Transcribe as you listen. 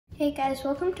Hey guys,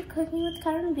 welcome to Cooking with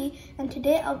Karan B, and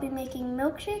today I'll be making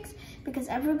milkshakes because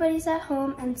everybody's at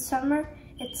home and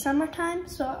it's summertime,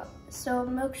 so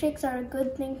milkshakes are a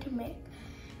good thing to make.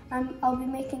 I'll be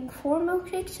making 4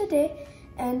 milkshakes today,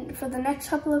 and for the next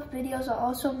couple of videos I'll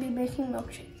also be making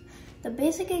milkshakes. The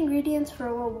basic ingredients for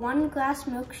a 1 glass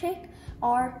milkshake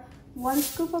are 1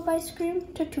 scoop of ice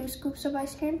cream to 2 scoops of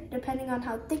ice cream, depending on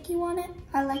how thick you want it.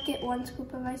 I like it 1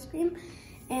 scoop of ice cream,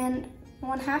 and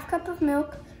 1/2 cup of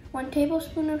milk, 1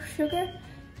 tablespoon of sugar,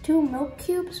 2 milk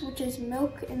cubes, which is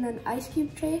milk in an ice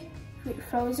cube tray,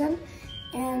 frozen,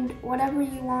 and whatever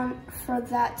you want for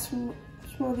that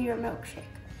smoothie or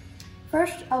milkshake.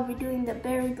 First, I'll be doing the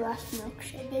berry blast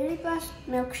milkshake. Berry blast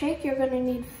milkshake, you're gonna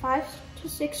need 5 to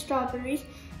 6 strawberries,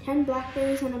 10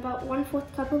 blackberries, and about 1/4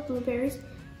 cup of blueberries,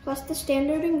 plus the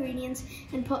standard ingredients,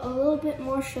 and put a little bit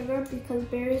more sugar because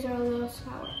berries are a little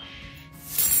sour.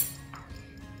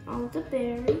 All the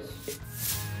berries.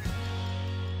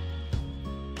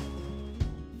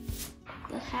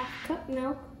 The 1/2 cup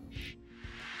milk,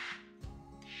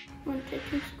 1 to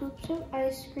 2 scoops of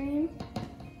ice cream,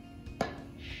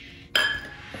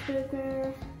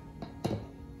 sugar,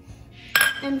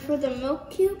 and for the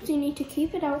milk cubes, you need to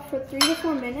keep it out for 3 to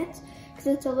 4 minutes because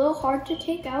it's a little hard to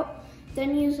take out.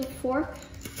 Then use a fork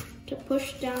to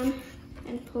push down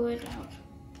and pull it out.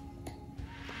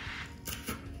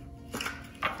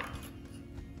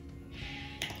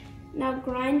 Now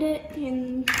grind it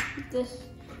in this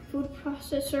food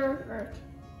processor or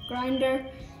grinder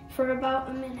for about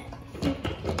a minute.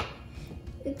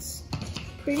 It's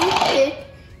pretty thick,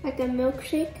 like a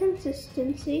milkshake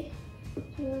consistency.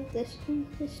 So this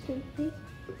consistency.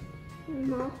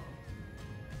 And I'll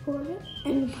pour it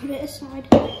and put it aside.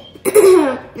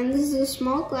 And this is a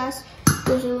small glass.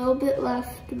 There's a little bit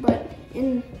left, but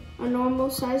in a normal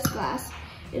sized glass,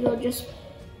 it'll just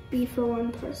be for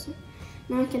 1 person.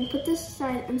 Now I can put this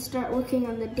aside and start working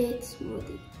on the date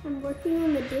smoothie. I'm working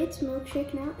on the dates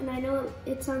milkshake now, and I know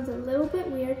it sounds a little bit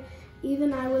weird.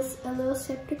 Even I was a little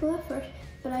skeptical at first,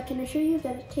 but I can assure you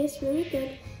that it tastes really good,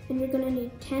 and you're gonna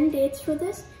need 10 dates for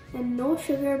this, and no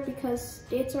sugar because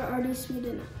dates are already sweet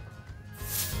enough.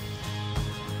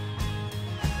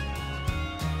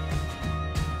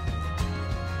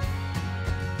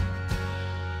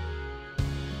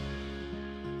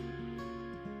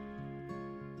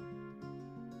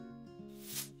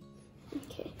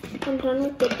 Okay, I'm done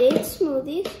with the date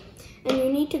smoothies, and you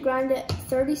need to grind it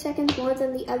 30 seconds more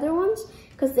than the other ones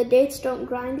because the dates don't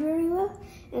grind very well.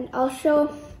 And I'll show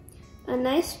a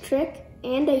nice trick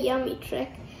and a yummy trick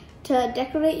to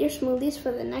decorate your smoothies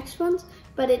for the next ones,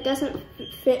 but it doesn't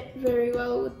fit very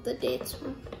well with the dates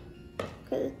one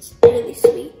because it's really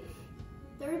sweet.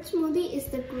 Third smoothie is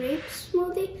the grape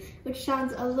smoothie, which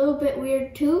sounds a little bit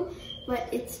weird too, but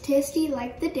it's tasty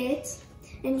like the dates.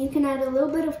 And you can add a little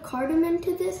bit of cardamom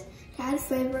to this to add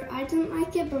flavor. I didn't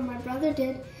like it, but my brother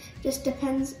did. Just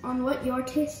depends on what your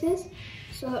taste is.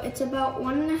 So it's about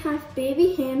 1.5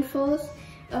 baby handfuls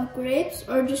of grapes,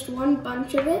 or just 1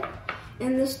 bunch of it,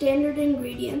 and the standard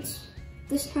ingredients.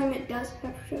 This time it does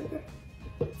have sugar.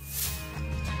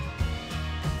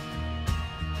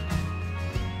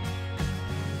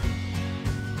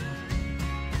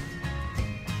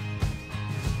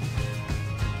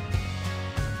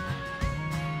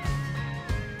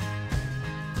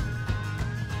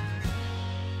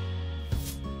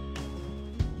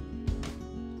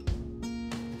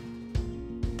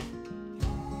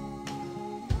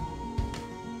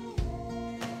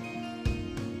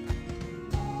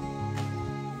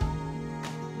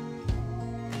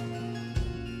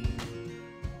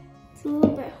 It's a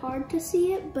little bit hard to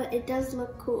see it, but it does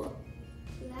look cool.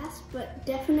 Last but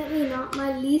definitely not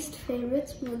my least favorite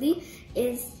smoothie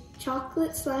is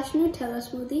chocolate/Nutella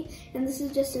smoothie. And this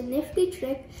is just a nifty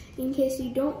trick in case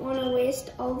you don't want to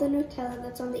waste all the Nutella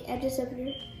that's on the edges of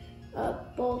your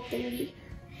bowl thingy.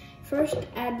 First,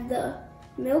 add the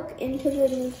milk into the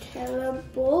Nutella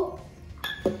bowl.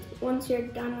 Once you're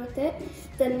done with it,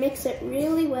 then mix it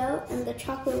really well and the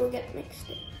chocolate will get mixed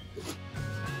in.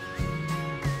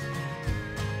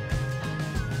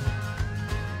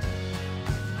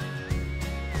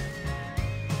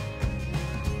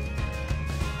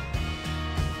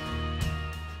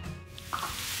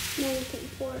 Now you can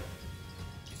pour it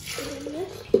in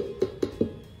this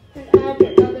and add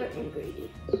your other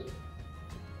ingredients.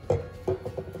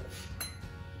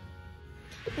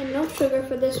 And no sugar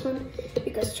for this one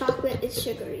because chocolate is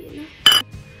sugary, you know.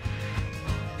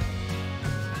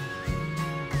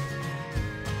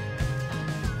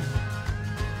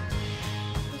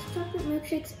 This chocolate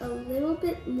milkshake's a little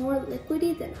bit more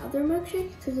liquidy than other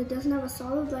milkshakes because it doesn't have a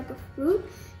solid like a fruit,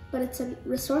 but it's a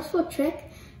resourceful trick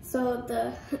So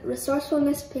the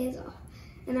resourcefulness pays off.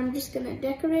 And I'm just gonna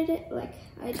decorate it like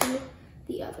I do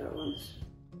the other ones.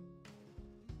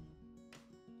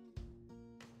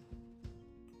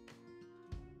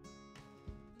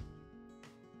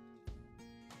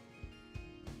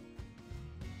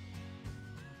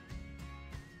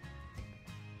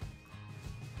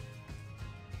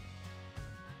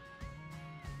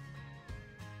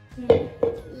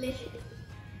 Delicious.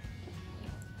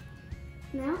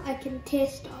 Now I can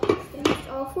taste all the things.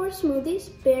 All 4 smoothies: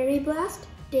 berry blast,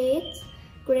 dates,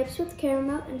 grapes with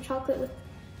caramel, and chocolate with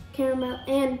caramel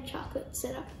and chocolate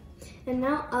syrup. And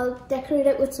now I'll decorate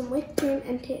it with some whipped cream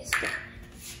and taste it.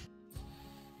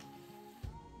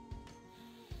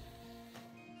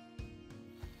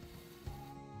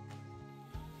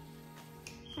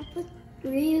 I put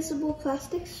reusable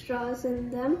plastic straws in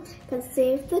them to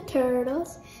save the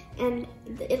turtles, and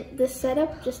the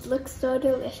setup just looks so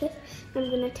delicious. I'm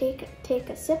gonna take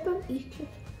a sip of each of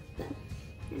them.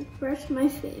 And first, my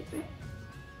favorite.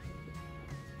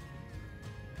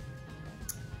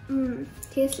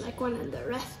 Tastes like one in the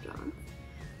restaurant.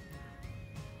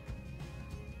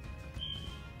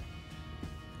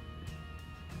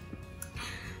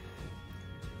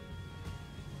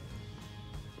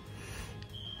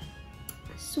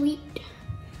 Sweet.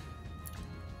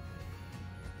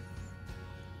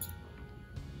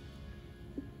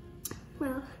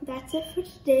 Well, that's it for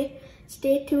today.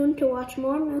 Stay tuned to watch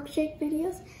more milkshake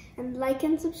videos and like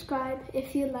and subscribe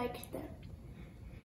if you liked them.